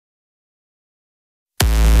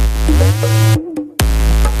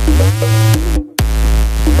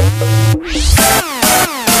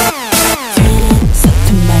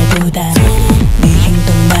서툰 말보다 네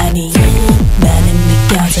행동만이 나는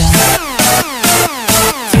느껴져.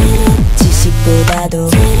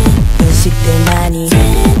 지식보다도 의식들만이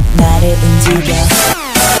나를 움직여.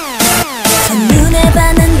 첫눈에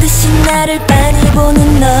반한 듯이 나를 빤히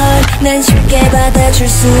보는 널 난 쉽게 받아줄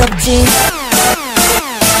수 없지.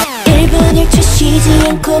 1분 1초 쉬지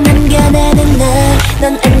않고 남겨나는 날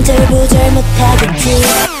넌 안절부절 못하겠지.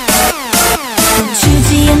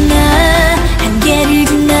 멈추지 않아 한계를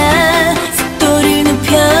지나 속도를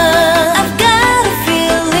높여. I've got a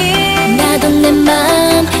feeling 나도 내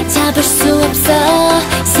맘 잡을 수 없어.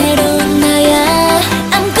 새로운 나야.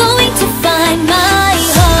 I'm going to find my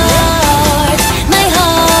heart, my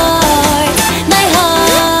heart, my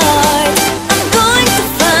heart. I'm going to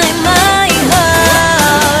find my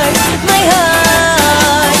heart, my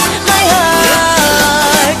heart, my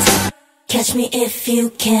heart. Catch me if you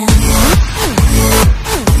can.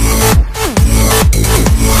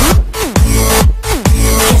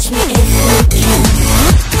 Catch me if you can.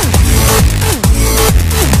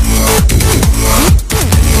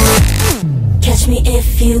 Catch me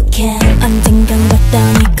if you can. 언젠간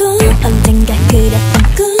봤던 이 꿈, 언젠가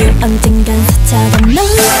그렸던 꿈, 언젠간 스쳐간 너.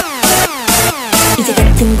 이제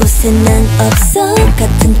같은 곳에 난 없어.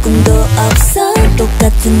 같은 꿈도 없어.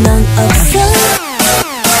 똑같은 넌 없어.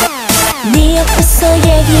 네 옆에서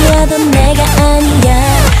얘기하던 내가 아니야.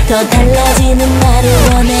 더 달라지는 나를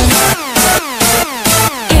원해.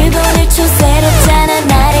 1분 1초 새롭잖아.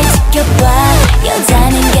 나를 지켜봐.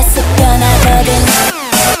 여자는 계속 변하거든.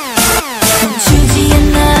 멈추지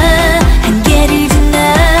않아 한계를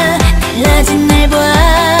지나 달라진 날 봐.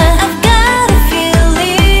 I've got a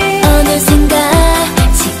feeling 어느샌가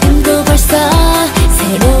지금도 벌써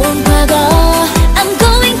새로운 과거. I'm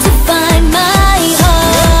going to find my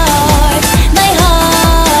heart, my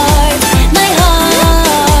heart, my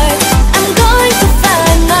heart. I'm going to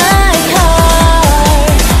find my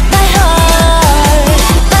heart, my heart,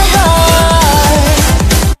 my heart.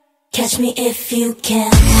 Catch me if you can.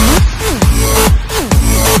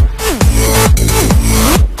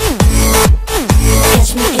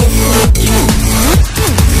 Catch me if you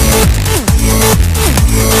can.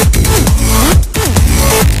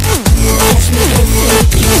 Catch me if you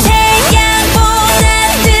can. 태양보다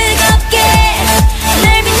뜨겁게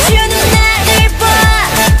날 비추는 나를 봐.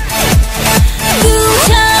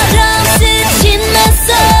 꿈처럼 스친 my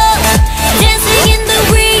soul, dancing in the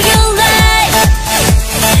real life.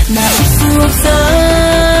 멈출 수 없어.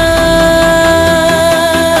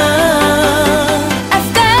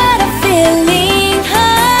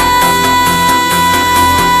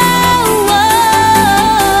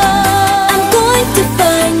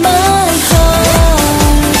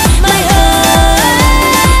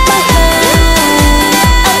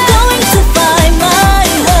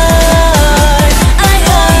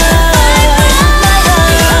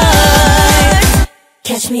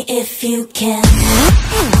 Catch me if you can.